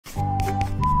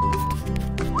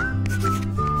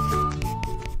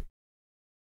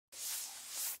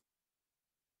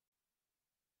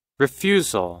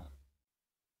refusal,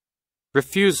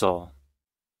 refusal,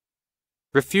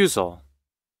 refusal.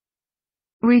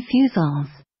 Refusals.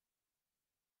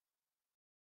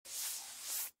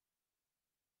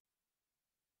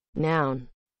 Noun.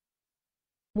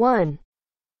 1,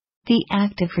 The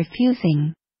act of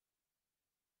refusing.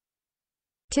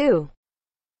 2,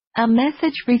 A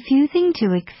message refusing to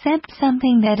accept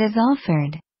something that is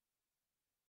offered.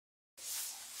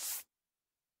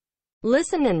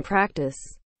 listen and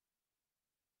practice.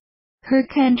 Her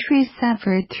country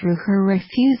suffered through her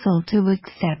refusal to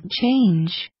accept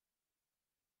change.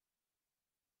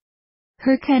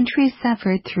 Her country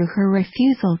suffered through her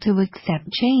refusal to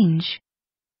accept change.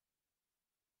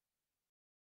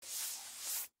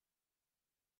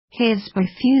 His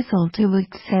refusal to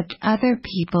accept other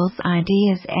people's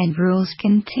ideas and rules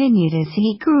continued as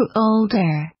he grew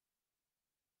older.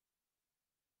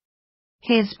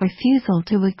 His refusal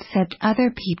to accept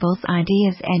other people's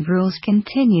ideas and rules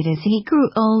continued as he grew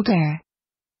older.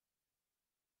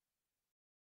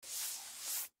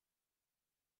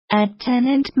 A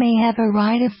tenant may have a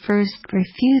right of first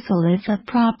refusal if a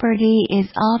property is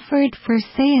offered for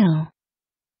sale.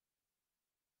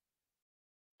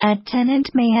 A tenant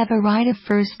may have a right of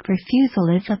first refusal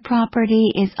if a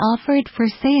property is offered for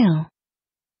sale.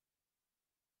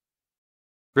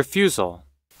 Refusal.